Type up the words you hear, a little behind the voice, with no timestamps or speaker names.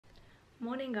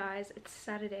Morning guys, it's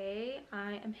Saturday.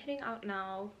 I am heading out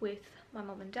now with my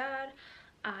mom and dad.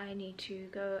 I need to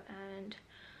go and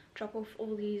drop off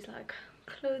all these like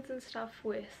clothes and stuff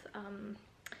with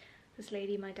this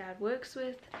lady my dad works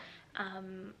with.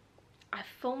 I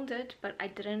filmed it, but I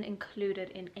didn't include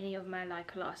it in any of my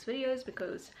like last videos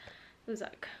because it was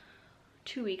like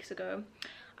 2 weeks ago.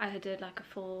 I did like a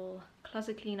full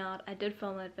closet clean out. I did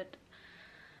film it, but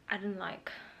I didn't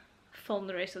like film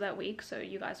the rest of that week, so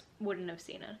you guys wouldn't have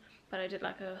seen it. But I did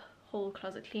like a whole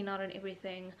closet clean out and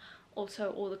everything.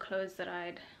 Also all the clothes that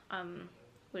I'd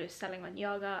was selling on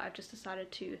Yaga, I've just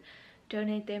decided to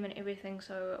donate them and everything,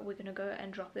 so we're gonna go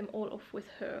and drop them all off with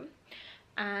her.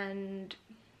 And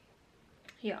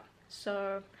yeah,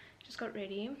 so just got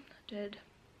ready, did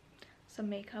some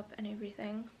makeup and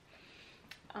everything.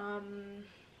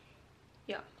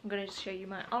 Yeah, I'm gonna just show you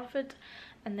my outfit,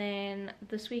 and then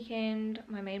this weekend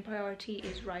my main priority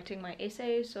is writing my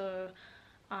essay, so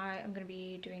I am gonna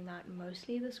be doing that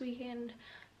mostly this weekend,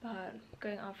 but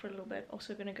going out for a little bit.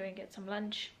 Also gonna go and get some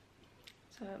lunch,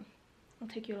 so I'll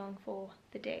take you along for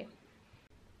the day.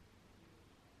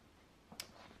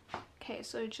 Okay,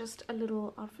 so just a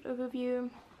little outfit overview.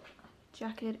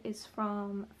 Jacket is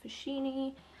from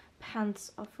Foschini,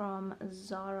 pants are from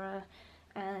Zara,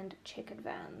 and checkered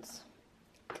Vans.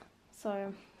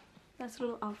 So that's a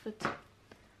little outfit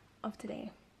of today.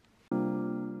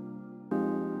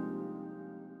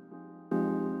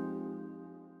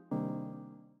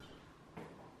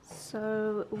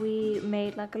 So we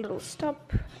made like a little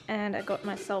stop and I got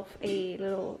myself a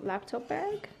little laptop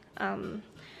bag.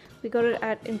 We got it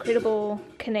at Incredible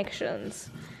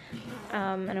Connections,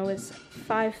 and it was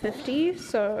 $5.50,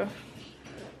 so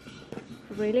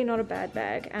really not a bad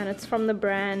bag, and it's from the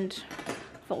brand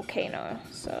Volcano,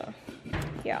 so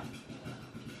yeah.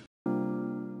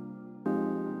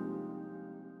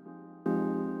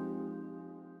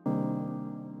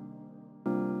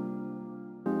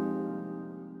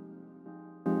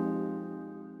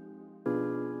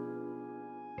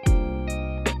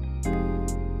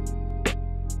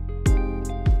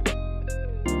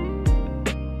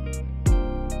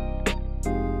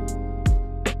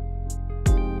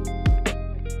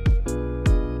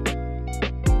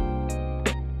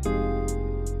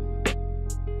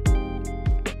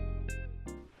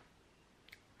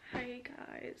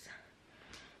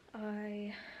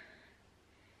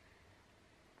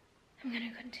 I'm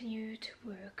gonna continue to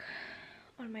work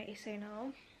on my essay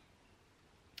now.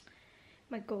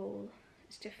 My goal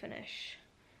is to finish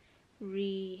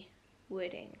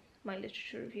rewording my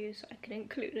literature review so I can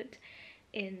include it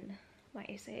in my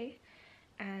essay,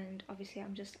 and obviously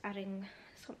I'm just adding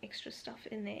some extra stuff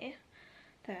in there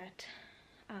that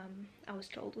I was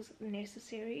told was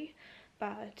necessary,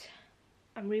 but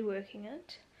I'm reworking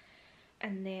it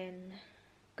and then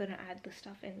gonna add the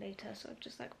stuff in later. So I've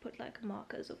just like put like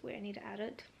markers of where I need to add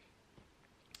it.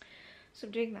 So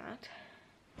I'm doing that,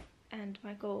 and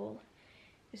my goal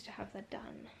is to have that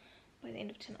done by the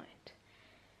end of tonight.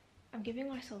 I'm giving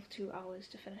myself 2 hours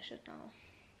to finish it now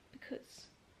because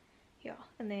yeah,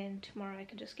 and then tomorrow I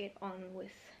can just get on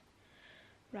with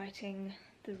writing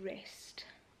the rest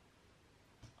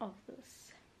of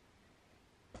this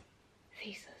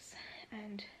thesis,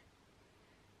 and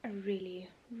I really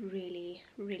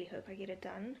hope I get it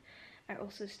done. I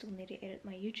also still need to edit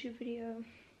my YouTube video.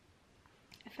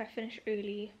 If I finish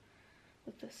early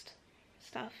with this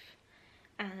stuff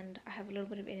and I have a little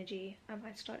bit of energy, I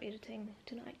might start editing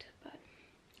tonight, but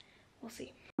we'll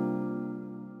see.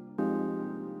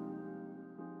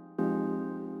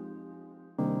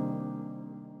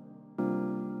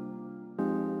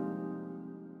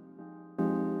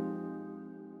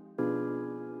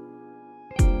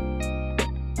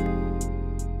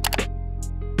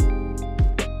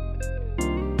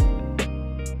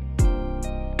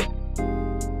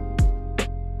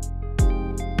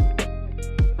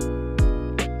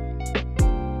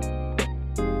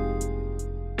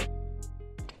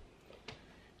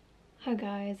 Hi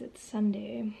guys, it's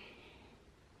Sunday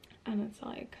and it's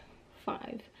like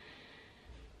 5.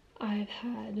 I've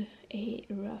had a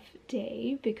rough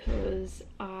day because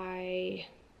I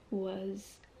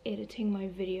was editing my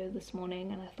video this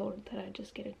morning and I thought that I'd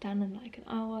just get it done in like an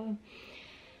hour.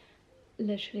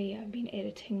 Literally, I've been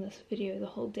editing this video the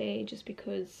whole day just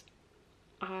because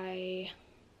I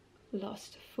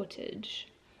lost footage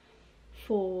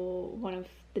for one of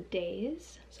the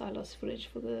days. So I lost footage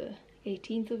for the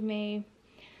 18th of May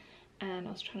and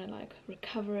I was trying to like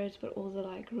recover it, but all the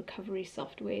like recovery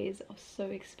softwares are so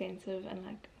expensive, and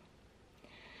like,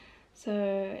 so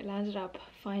I landed up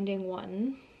finding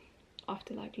one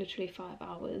after like literally 5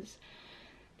 hours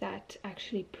that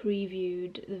actually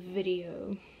previewed the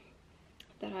video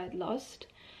that I had lost,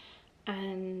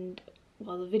 and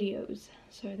well, the videos.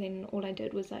 So then all I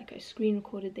did was like I screen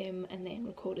recorded them and then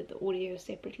recorded the audio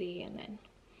separately and then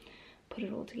put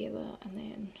it all together, and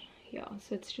then yeah,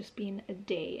 so it's just been a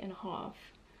day and a half,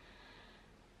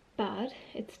 but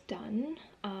it's done.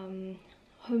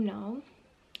 Home now.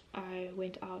 I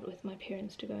went out with my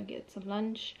parents to go and get some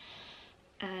lunch,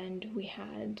 and we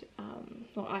had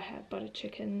well, I had butter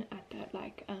chicken at that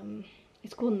like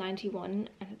it's called 91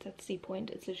 and it's at Sea Point.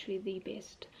 It's literally the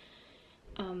best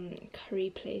curry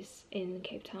place in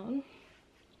Cape Town.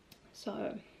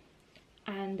 So,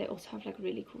 and they also have like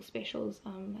really cool specials.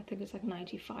 I think it's like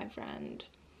 95 rand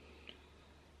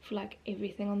for like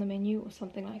everything on the menu or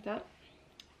something like that,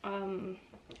 and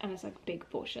it's like big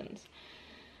portions.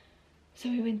 So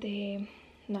we went there.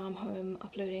 Now I'm home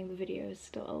uploading the videos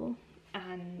still,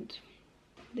 and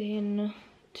then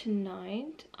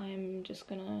tonight I'm just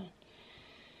gonna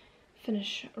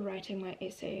finish writing my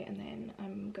essay, and then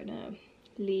I'm gonna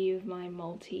leave my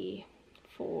multi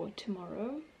for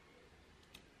tomorrow.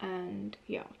 And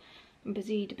yeah, I'm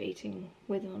busy debating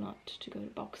whether or not to go to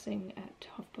boxing at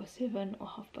 7:30 or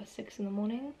 6:30 in the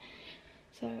morning,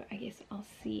 so I guess I'll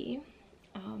see.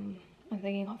 I'm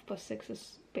thinking 6:30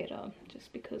 is better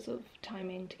just because of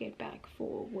timing to get back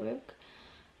for work.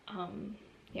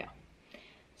 Yeah,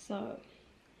 so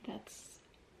that's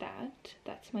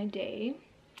my day.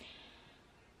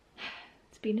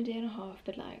 It's been a day and a half,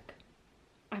 but like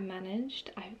I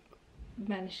managed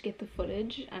to get the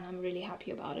footage, and I'm really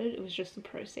happy about it. It was just the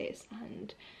process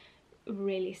and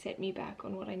really set me back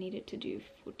on what I needed to do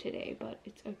for today, but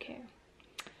it's okay.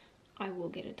 I will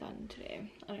get it done today.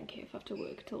 I don't care if I have to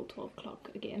work till 12 o'clock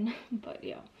again, but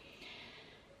yeah.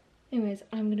 Anyways,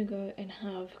 I'm gonna go and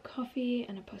have coffee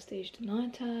and a pastéis de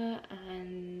nata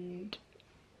and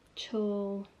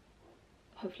chill.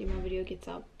 Hopefully my video gets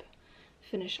up,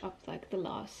 finish up like the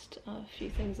last few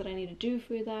things that I need to do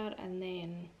for that, and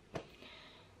then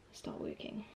start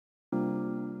working.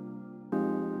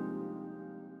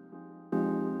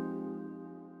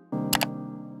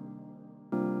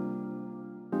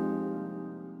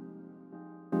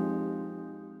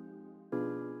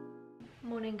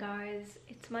 Morning guys,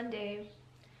 it's Monday.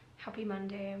 Happy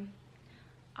Monday.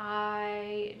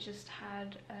 I just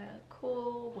had a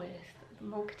call with the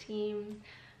milk team.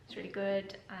 It's really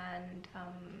good, and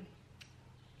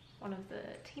one of the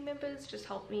team members just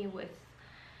helped me with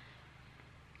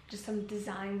just some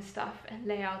design stuff and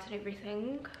layout and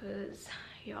everything, because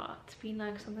yeah, it's been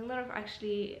like something that I've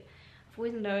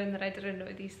always known that I didn't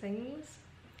know these things,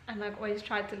 and like always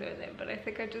tried to learn them, but I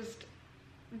think I just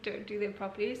don't do them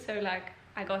properly. So like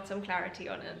I got some clarity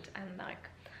on it, and like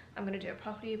I'm gonna do it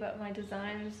properly. But my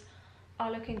designs are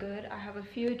looking good. I have a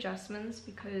few adjustments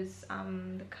because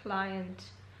the client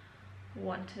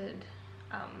wanted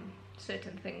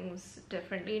certain things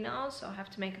differently now, so I have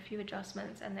to make a few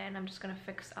adjustments, and then I'm just gonna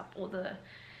fix up all the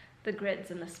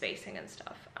grids and the spacing and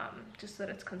stuff, just so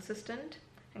that it's consistent,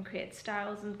 and create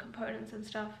styles and components and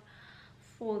stuff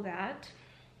for that.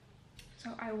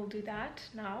 So I will do that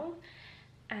now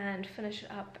and finish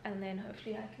it up, and then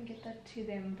hopefully I can get that to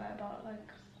them by about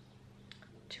like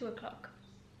 2 o'clock.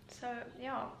 So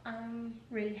yeah, I'm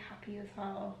really happy with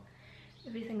how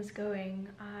everything's going.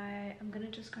 I am gonna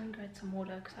just go and get some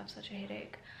water because I have such a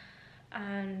headache,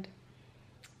 and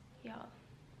yeah,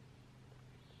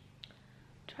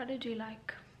 try to do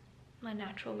like my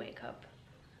natural makeup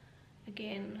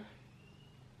again,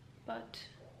 but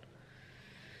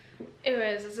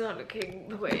anyways, it's not looking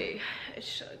the way it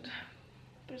should,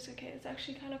 but it's okay. It's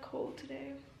actually kind of cold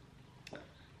today,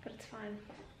 but it's fine.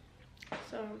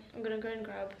 So I'm gonna go and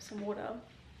grab some water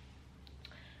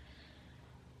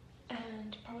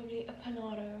and probably a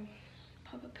Panado,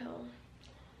 pop a pill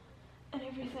and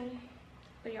everything.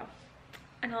 But yeah,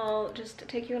 and I'll just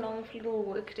take you along for a little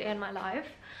work day in my life.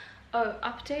 Oh,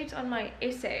 update on my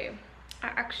essay.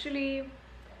 I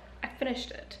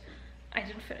finished it. I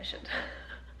didn't finish it.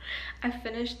 I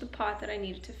finished the part that I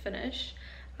needed to finish.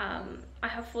 I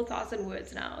have 4,000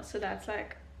 words now, so that's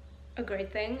like a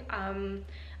great thing.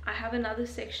 I have another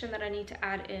section that I need to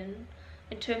add in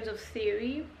terms of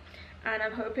theory, and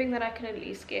I'm hoping that I can at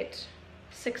least get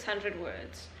 600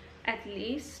 words at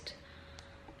least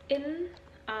in,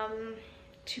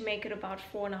 to make it about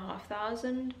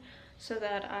 4,500, so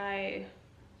that I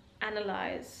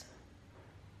analyze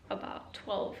about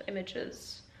 12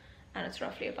 images, and it's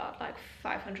roughly about like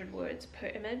 500 words per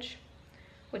image,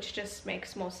 which just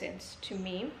makes more sense to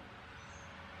me.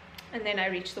 And then I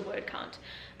reach the word count,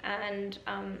 and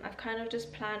I've kind of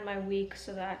just planned my week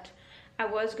so that I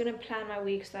was going to plan my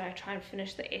week so that I try and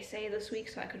finish the essay this week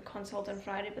so I could consult on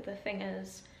Friday, but the thing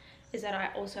is that I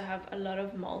also have a lot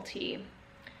of multi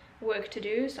work to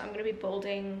do, so I'm going to be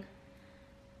building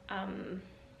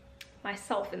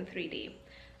myself in 3D,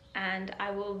 and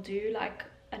I will do like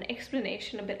an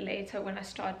explanation a bit later when I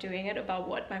start doing it about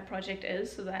what my project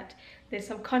is, so that there's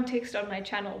some context on my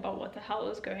channel about what the hell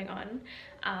is going on,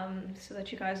 so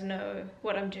that you guys know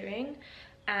what I'm doing,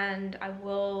 and I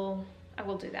will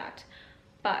do that.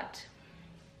 But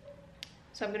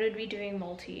so I'm going to be doing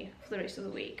multi for the rest of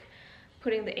the week,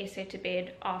 putting the essay to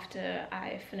bed after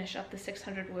I finish up the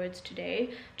 600 words today,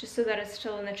 just so that it's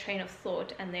still in the train of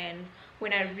thought, and then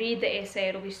when I read the essay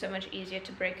it'll be so much easier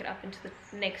to break it up into the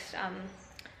next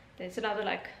there's another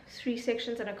like 3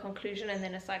 sections and a conclusion, and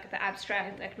then it's like the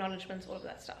abstract, the acknowledgements, all of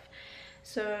that stuff.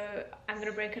 So I'm going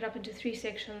to break it up into 3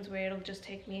 sections where it'll just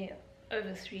take me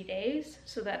over 3 days,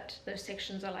 so that those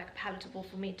sections are like palatable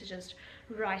for me to just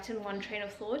write in one train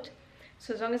of thought.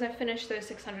 So as long as I finish those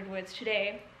 600 words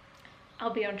today,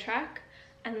 I'll be on track,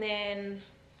 and then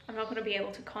I'm not going to be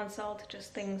able to consult,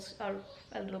 just things are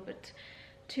a little bit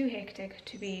too hectic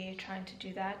to be trying to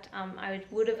do that. I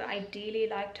would have ideally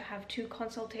liked to have 2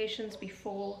 consultations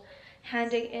before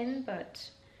handing in, but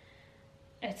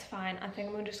it's fine. I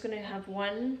think I'm just going to have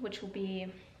one, which will be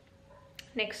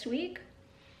next week,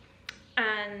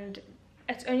 and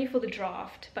it's only for the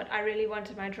draft, but I really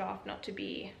wanted my draft not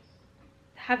to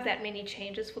have that many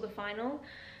changes for the final.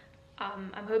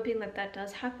 I'm hoping that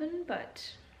does happen,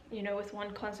 but you know, with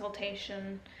one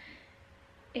consultation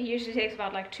it usually takes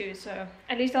about like 2, so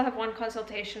at least I'll have one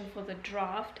consultation for the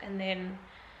draft and then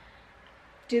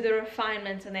do the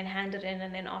refinements and then hand it in,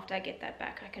 and then after I get that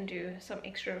back I can do some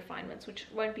extra refinements, which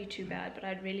won't be too bad. But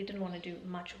I really didn't want to do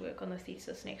much work on the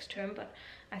thesis next term, but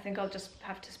I think I'll just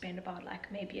have to spend about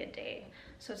like maybe a day,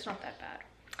 so it's not that bad.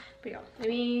 But yeah, let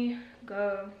me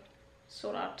go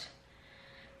sort out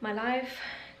my life,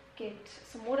 get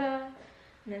some water,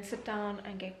 and then sit down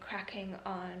and get cracking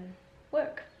on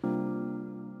work.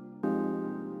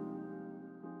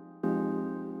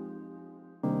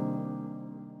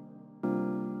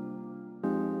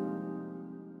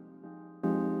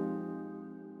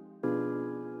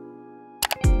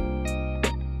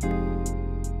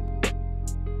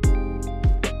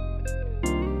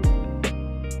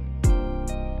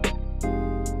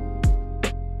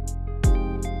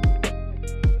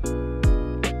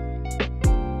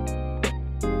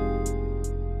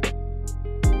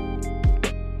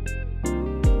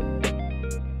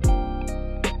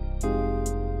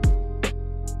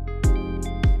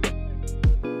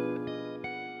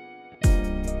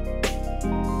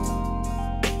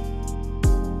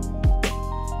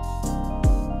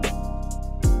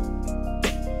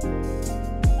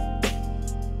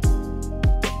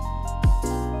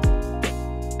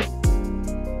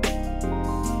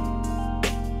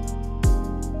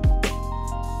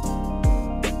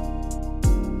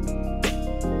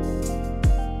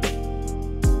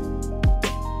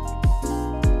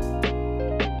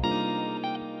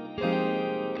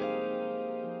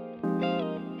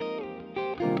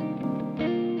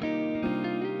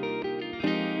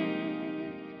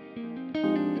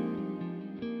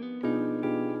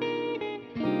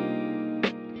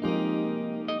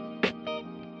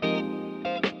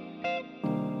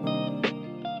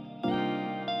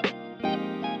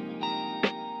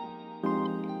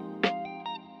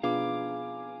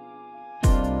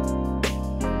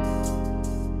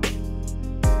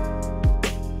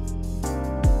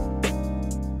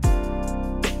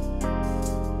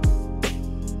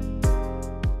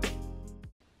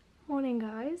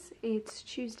 Guys, it's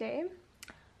Tuesday.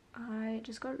 I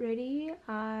just got ready.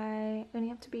 I only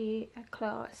have to be at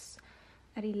class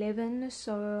at 11,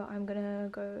 so I'm gonna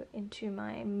go into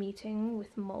my meeting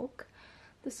with Milk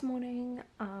this morning.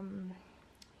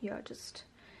 Yeah, just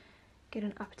get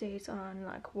an update on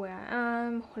like where I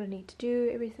am, what I need to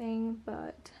do, everything.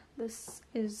 But this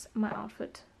is my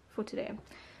outfit for today.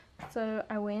 So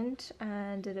I went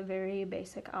and did a very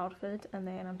basic outfit, and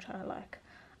then I'm trying to like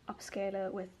upscale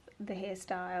it with the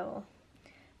hairstyle,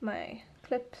 my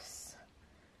clips,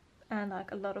 and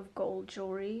like a lot of gold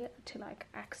jewelry to like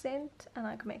accent and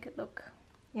like make it look,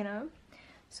 you know.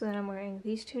 So then I'm wearing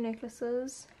these 2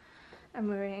 necklaces. I'm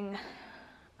wearing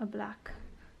a black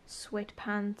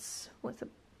sweatpants with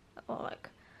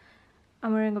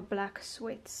I'm wearing a black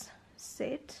sweats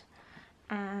set,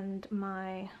 and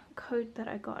my coat that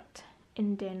I got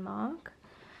in Denmark.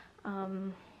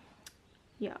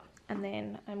 Yeah, and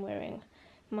then I'm wearing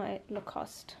my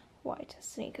Lacoste white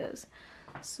sneakers.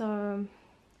 So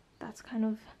that's kind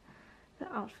of the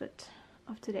outfit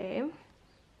of today,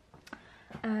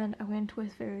 and I went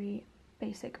with very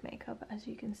basic makeup, as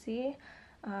you can see.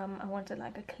 I wanted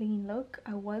like a clean look.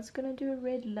 I was gonna do a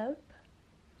red lip.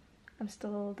 I'm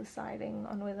still deciding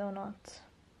on whether or not.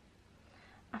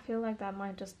 I feel like that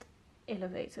might just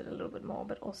elevate it a little bit more,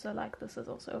 but also like this is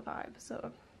also a vibe,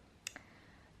 so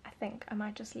I think I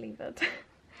might just leave it.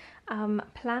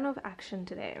 Plan of action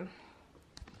today.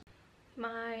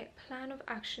 My plan of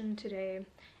action today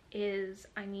is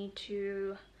I need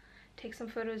to take some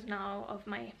photos now of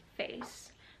my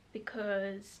face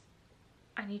because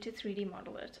I need to 3D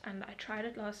model it, and I tried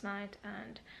it last night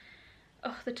and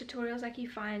the tutorials I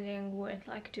keep finding weren't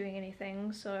like doing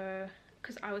anything, so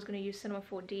because I was going to use Cinema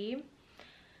 4D.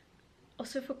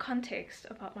 Also, for context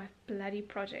about my bloody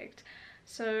project,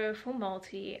 so for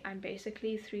multi I'm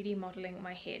basically 3D modeling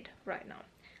my head right now.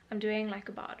 I'm doing like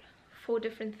about 4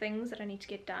 different things that I need to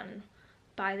get done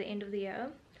by the end of the year,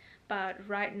 but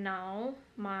right now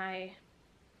my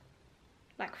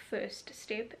like first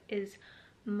step is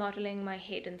modeling my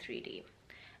head in 3D,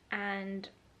 and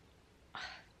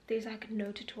there's like no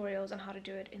tutorials on how to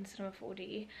do it in Cinema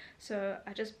 4D, so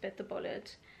I just bit the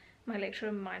bullet. My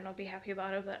lecturer might not be happy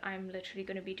about it, but I'm literally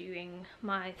going to be doing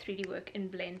my 3D work in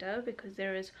Blender because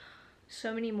there is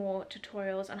so many more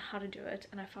tutorials on how to do it,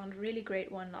 and I found a really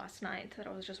great one last night that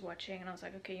I was just watching, and I was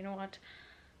like, okay, you know what,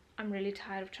 I'm really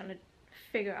tired of trying to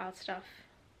figure out stuff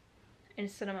in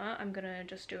cinema. I'm gonna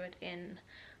just do it in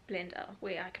Blender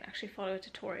where I can actually follow a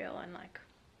tutorial and like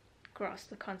grasp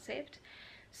the concept.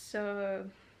 So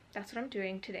that's what I'm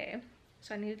doing today.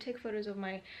 So I need to take photos of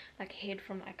my like head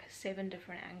from like 7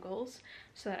 different angles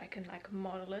so that I can like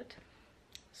model it.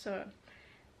 So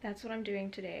that's what I'm doing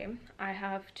today. I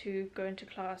have to go into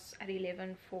class at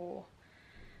 11 for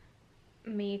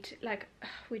me to like,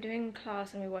 we're doing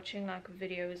class and we're watching like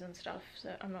videos and stuff,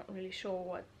 so I'm not really sure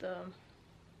what the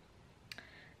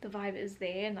vibe is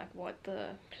there and like what the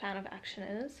plan of action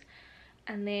is.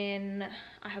 And then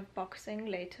I have boxing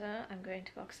later. I'm going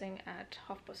to boxing at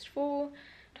 4:30,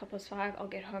 5:30. I'll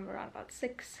get home around about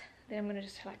 6. Then I'm gonna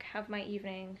just like have my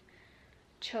evening,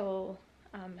 chill,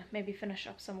 maybe finish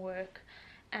up some work,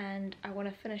 and I want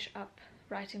to finish up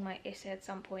writing my essay at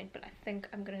some point, but I think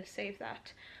I'm gonna save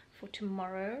that for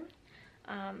tomorrow.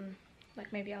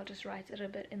 Like maybe I'll just write it a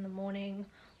bit in the morning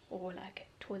or like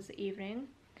towards the evening,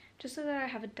 just so that I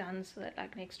have it done, so that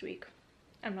like next week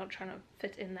I'm not trying to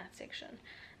fit in that section.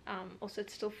 Also,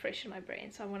 it's still fresh in my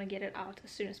brain, so I want to get it out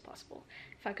as soon as possible.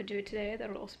 If I could do it today, that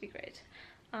would also be great.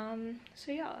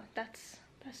 So yeah, that's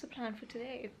the plan for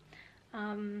today.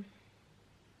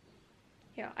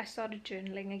 Yeah, I started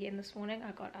journaling again this morning.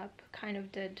 I got up, kind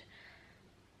of did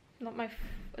not my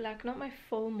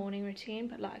full morning routine,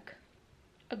 but like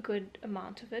a good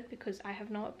amount of it, because I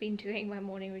have not been doing my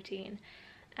morning routine,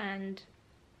 and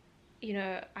you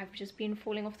know, I've just been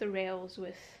falling off the rails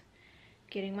with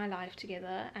getting my life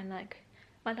together. And like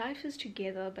my life is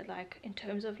together, but like in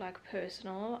terms of like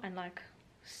personal and like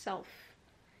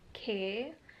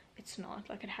self-care, it's not.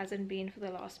 Like it hasn't been for the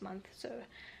last month, so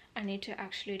I need to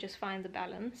actually just find the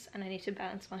balance, and I need to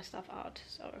balance my stuff out.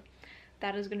 So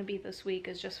that is going to be this week,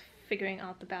 is just figuring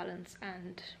out the balance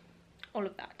and all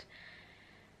of that.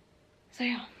 So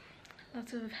yeah,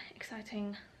 lots of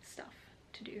exciting stuff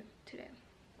to do today.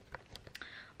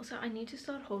 Also, I need to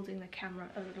start holding the camera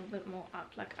a little bit more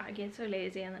up. Like I get so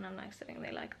lazy and then I'm like sitting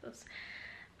there like this.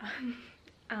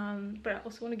 But I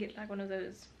also want to get like one of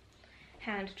those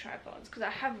hand tripods, because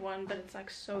I have one but it's like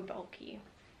so bulky,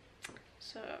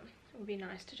 so it would be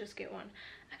nice to just get one.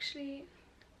 Actually,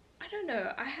 I don't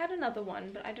know, I had another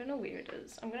one but I don't know where it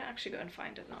is. I'm gonna actually go and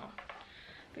find it now.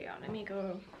 But yeah, let me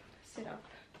go set up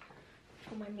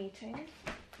for my meeting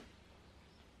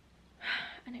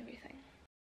and everything.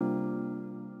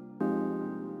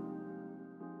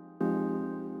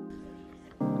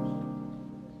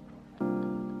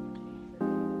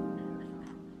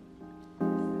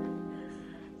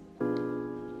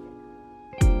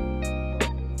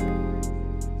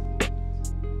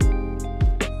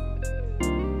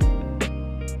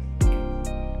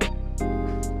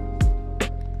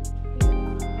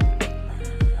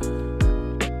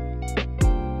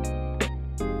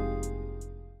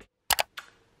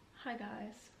 Hi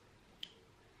guys.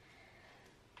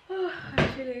 Oh, I'm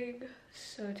feeling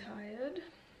so tired.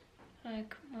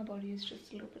 Like my body is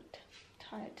just a little bit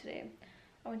tired today.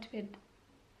 I went to bed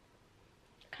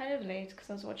kind of late because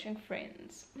I was watching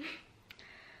Friends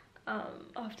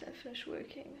after I finished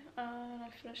working, and I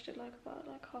finished it like about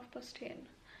like 10:30.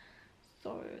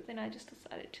 So then I just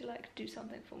decided to like do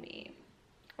something for me.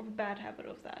 I have a bad habit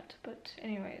of that, but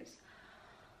anyways,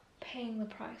 paying the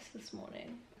price this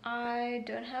morning. I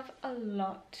don't have a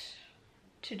lot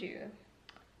to do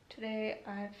today.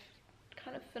 I've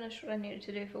kind of finished what I needed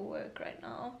to do for work right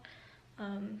now.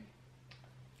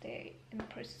 They're in the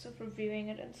process of reviewing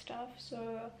it and stuff,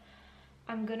 so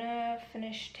I'm gonna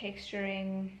finish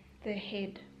texturing the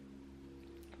head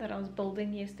that I was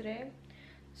building yesterday.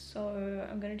 So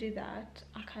I'm gonna do that.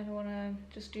 I kind of want to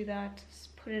just do that,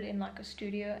 put it in like a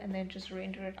studio, and then just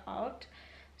render it out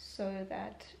so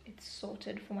that it's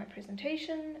sorted for my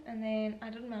presentation. And then I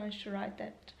didn't manage to write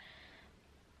that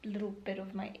little bit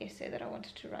of my essay that I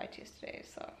wanted to write yesterday,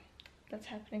 so that's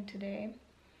happening today,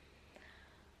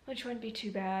 which won't be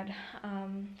too bad.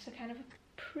 So kind of a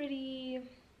pretty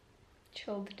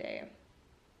chilled day.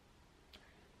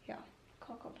 Yeah,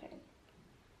 can't complain.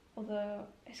 Although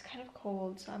it's kind of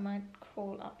cold, so I might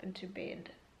crawl up into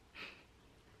bed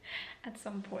at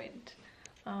some point.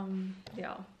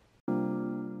 Yeah.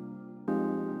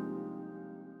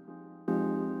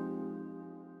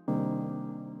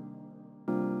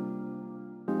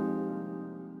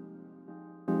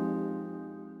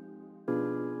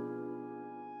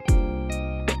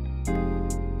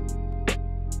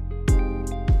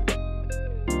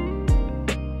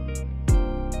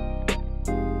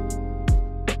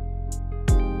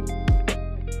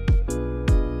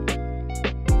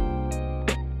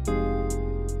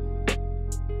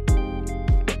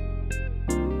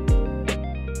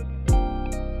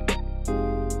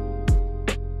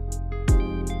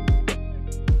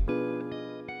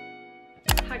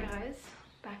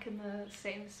 In the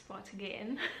same spot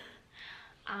again.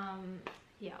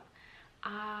 Yeah,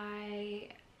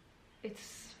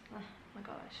 it's, oh my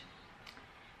gosh,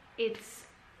 it's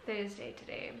Thursday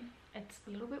today. It's a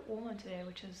little bit warmer today,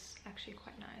 which is actually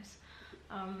quite nice.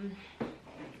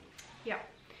 Yeah,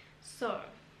 so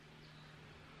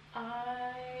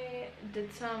I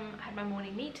had my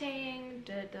morning meeting,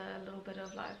 did a little bit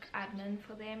of like admin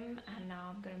for them, and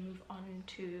now I'm gonna move on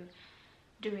to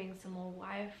doing some more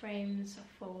wireframes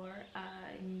for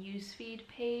a newsfeed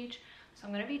page. So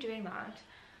I'm going to be doing that,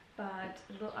 but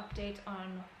a little update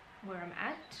on where I'm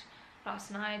at.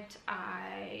 Last night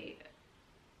I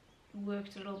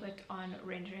worked a little bit on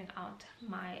rendering out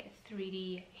my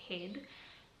 3D head.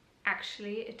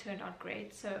 Actually, it turned out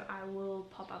great, so I will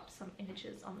pop up some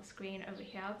images on the screen over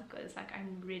here because like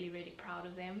I'm really proud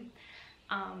of them.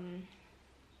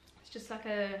 It's just like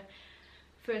a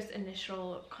first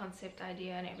initial concept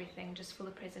idea and everything just for the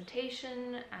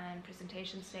presentation and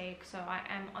presentation's sake, so I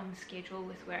am on schedule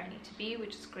with where I need to be,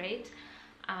 which is great.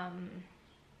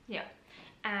 Yeah,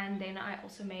 and then I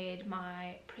also made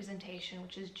my presentation,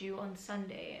 which is due on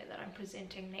Sunday, that I'm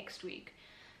presenting next week,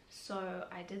 so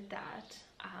I did that.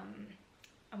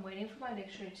 I'm waiting for my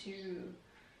lecturer to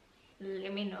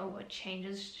let me know what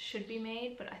changes should be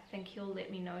made, but I think he'll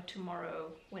let me know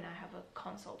tomorrow when I have a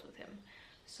consult with him.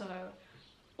 So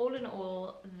all in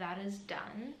all, that is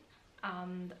done.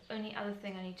 The only other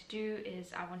thing I need to do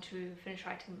is I want to finish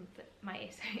writing my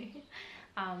essay.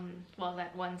 Well,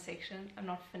 that one section, I'm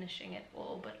not finishing it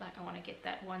all, but like I want to get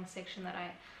that one section that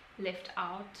I left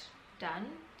out done,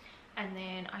 and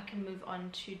then I can move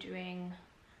on to doing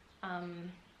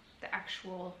the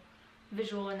actual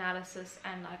visual analysis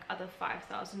and like other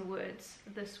 5,000 words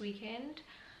this weekend.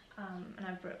 And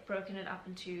I've broken it up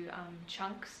into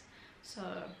chunks. So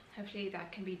hopefully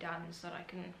that can be done so that I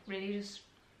can really just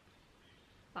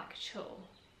like chill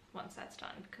once that's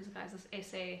done, because guys, this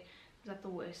essay is like the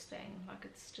worst thing. Like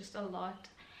it's just a lot,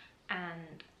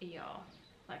 and yeah,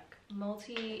 like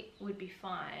multi would be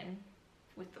fine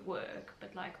with the work,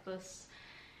 but like this,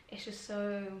 it's just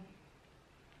so,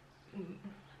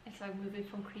 it's like moving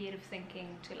from creative thinking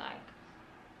to like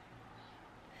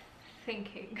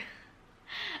thinking.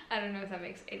 I don't know if that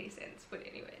makes any sense, but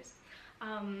anyways.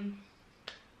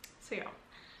 So yeah,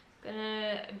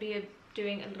 gonna be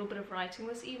doing a little bit of writing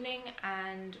this evening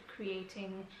and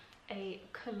creating a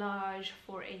collage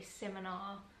for a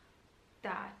seminar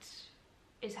that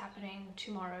is happening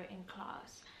tomorrow in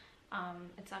class.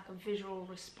 It's like a visual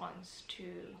response to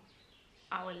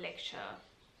our lecture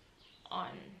on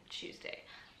Tuesday.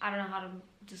 I don't know how to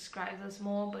describe this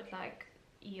more, but like,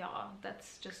 yeah,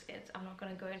 that's just it. I'm not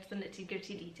gonna go into the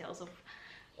nitty-gritty details of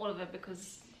all of it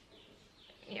because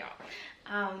yeah.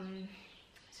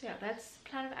 So yeah, that's the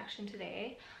plan of action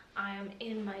today. I am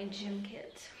in my gym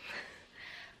kit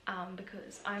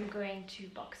because I'm going to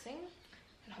boxing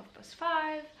at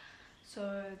 5:30,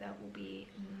 so that will be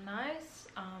nice.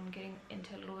 Getting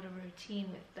into a little bit of a routine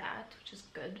with that, which is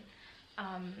good.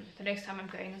 The next time I'm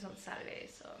going is on Saturday,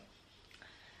 so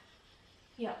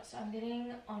yeah, so I'm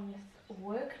getting on with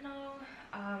work now.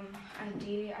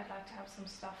 Ideally I'd like to have some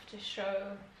stuff to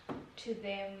show to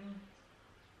them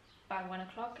by 1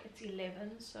 o'clock. It's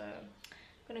 11, so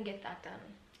I'm gonna get that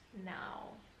done now.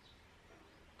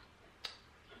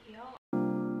 yeah.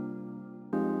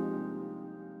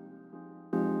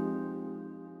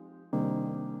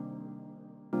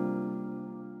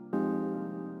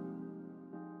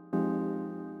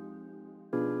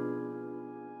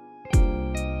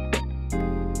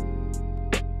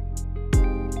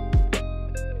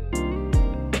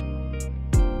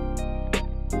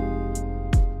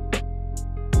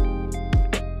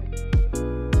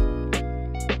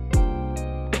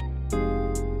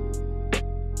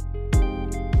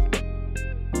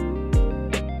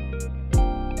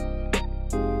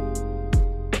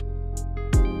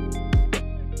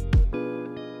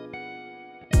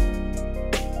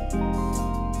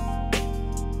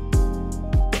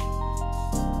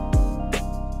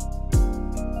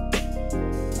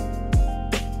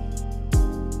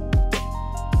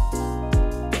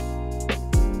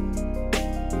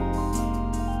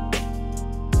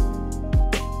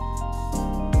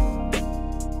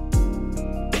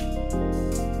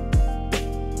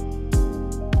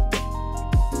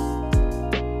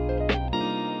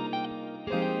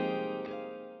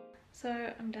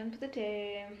 So I'm done for the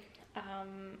day.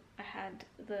 I had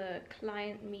the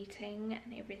client meeting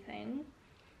and everything,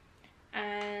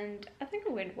 and I think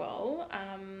it went well.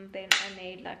 Then I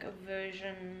made like a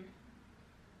version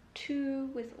 2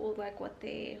 with all like what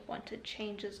they wanted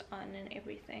changes on and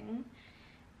everything,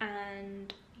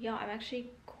 and yeah, I'm actually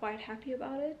quite happy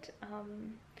about it.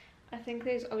 I think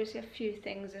there's obviously a few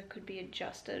things that could be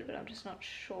adjusted, but I'm just not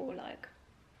sure like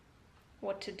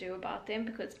what to do about them,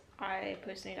 because I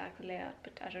personally like the layout,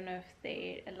 but I don't know if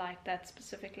they like that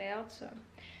specific layout, so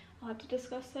I'll have to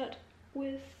discuss that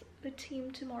with the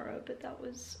team tomorrow. But that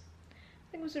was,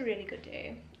 I think it was a really good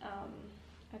day.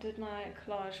 I did my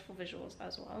collage for visuals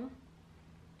as well,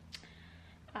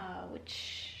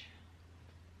 which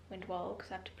went well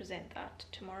because I have to present that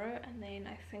tomorrow, and then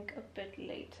I think a bit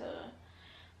later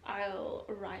I'll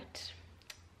write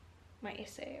my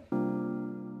essay.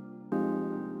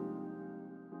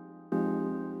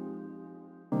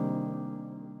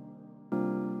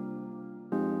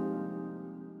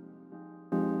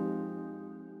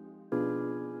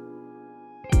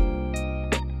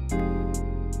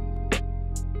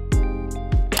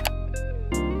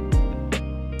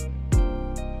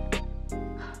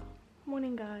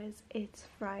 Morning guys, it's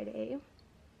Friday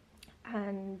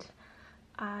and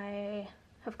I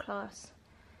have class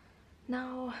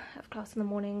now. I have class in the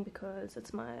morning because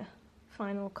it's my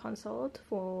final consult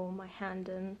for my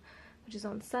hand-in, which is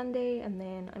on Sunday, and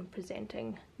then I'm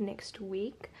presenting next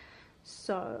week,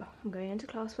 so I'm going into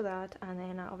class for that, and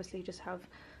then I obviously just have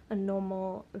a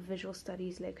normal visual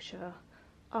studies lecture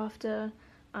after.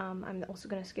 I'm also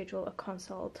going to schedule a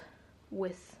consult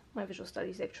with my visual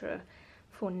studies lecturer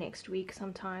for next week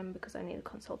sometime because I need to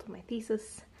consult on my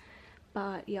thesis.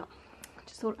 But yeah,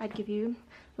 just thought I'd give you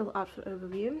a little outfit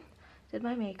overview. Did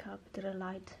my makeup, did a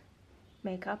light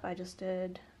makeup. I just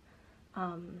did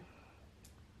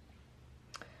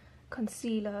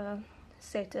concealer,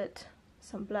 set it,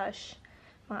 some blush,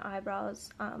 my eyebrows.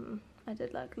 I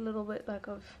did like a little bit like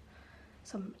of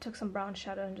took some brown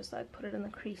shadow and just like put it in the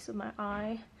crease of my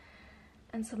eye,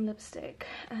 and some lipstick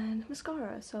and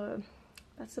mascara. So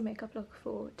that's the makeup look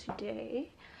for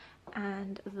today,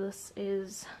 and this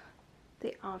is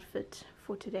the outfit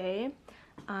for today.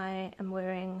 I am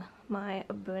wearing my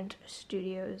Burnt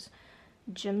Studios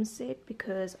gym set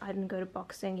because I didn't go to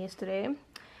boxing yesterday,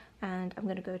 and I'm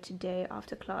gonna go today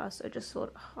after class, so just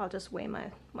thought I'll just wear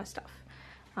my stuff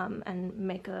and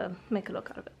make a look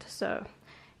out of it. So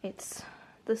it's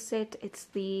the set, it's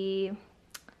the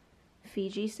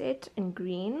Fiji set in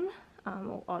green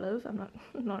or olive. I'm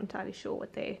not entirely sure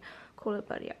what they call it,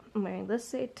 but yeah, I'm wearing this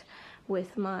set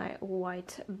with my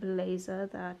white blazer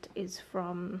that is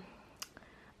from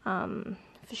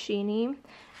Fashini,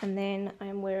 and then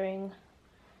I'm wearing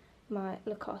my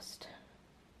Lacoste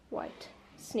white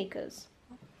sneakers.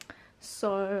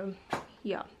 So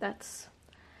yeah, that's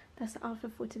the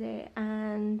outfit for today,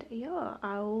 and yeah,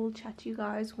 I'll chat to you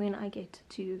guys when I get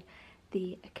to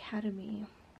the academy.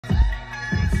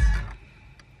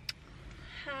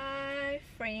 Hi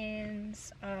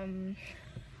friends,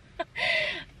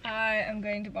 I am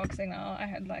going to boxing now. I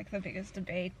had like the biggest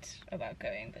debate about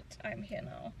going, but I'm here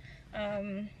now.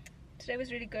 Today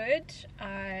was really good.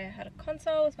 I had a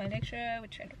consult with my lecturer,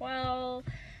 which went well.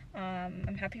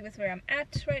 I'm happy with where I'm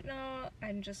at right now.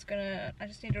 I just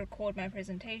need to record my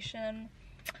presentation.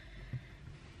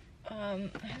 I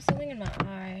have something in my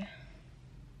eye,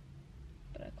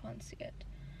 but I can't see it.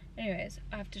 Anyways,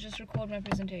 I have to just record my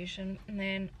presentation, and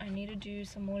then I need to do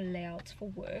some more layouts for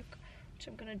work, which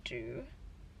I'm gonna do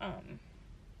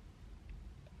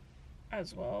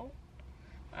as well.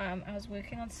 I was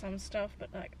working on some stuff, but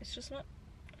like it's not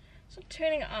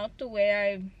turning out the way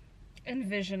I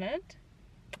envision it.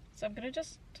 So I'm gonna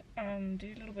just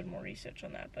do a little bit more research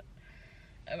on that. But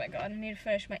oh my god, I need to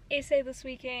finish my essay this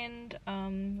weekend,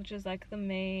 which is like the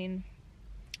main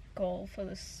goal for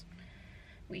this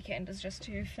weekend, is just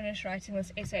to finish writing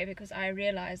this essay, because I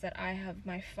realized that I have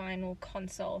my final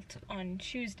consult on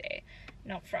Tuesday,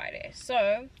 not Friday.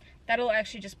 So that'll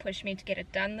actually just push me to get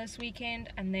it done this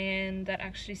weekend, and then that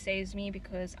actually saves me,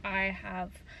 because I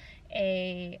have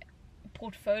a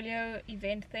portfolio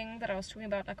event thing that I was talking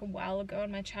about like a while ago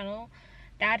on my channel.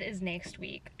 That is next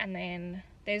week, and then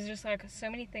there's just like so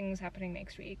many things happening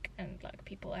next week, and like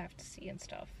people I have to see and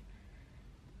stuff.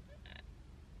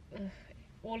 Ugh,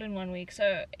 all in one week.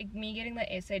 So me getting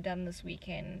the essay done this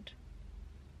weekend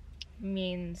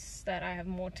means that I have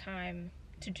more time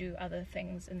to do other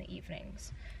things in the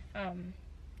evenings,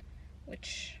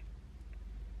 which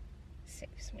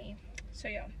saves me. So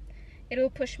yeah, it'll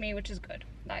push me, which is good.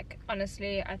 Like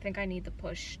honestly, I think I need the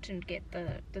push to get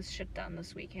this shit done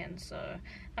this weekend, so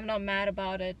I'm not mad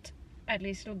about it. At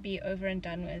least it'll be over and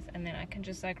done with, and then I can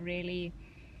just like really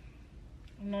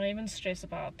not even stress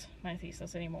about my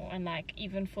thesis anymore. And like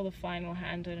even for the final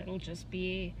hand, it'll just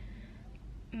be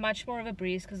much more of a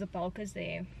breeze because the bulk is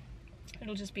there.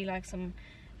 It'll just be like some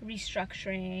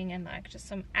restructuring and like just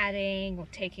some adding or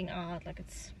taking out. Like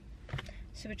it's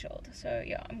super chilled. So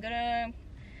yeah, I'm gonna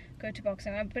go to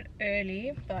boxing. I'm a bit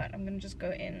early, but I'm gonna just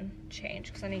go in, change,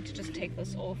 because I need to just take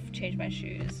this off, change my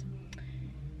shoes.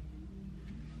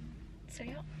 So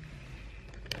yeah.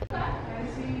 I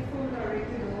see full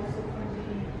directed also from the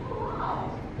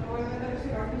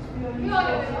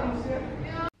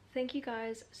Thank you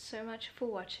guys so much for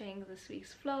watching this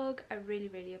week's vlog. I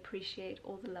really appreciate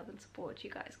all the love and support you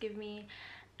guys give me,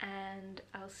 and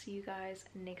I'll see you guys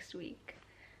next week.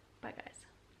 Bye guys.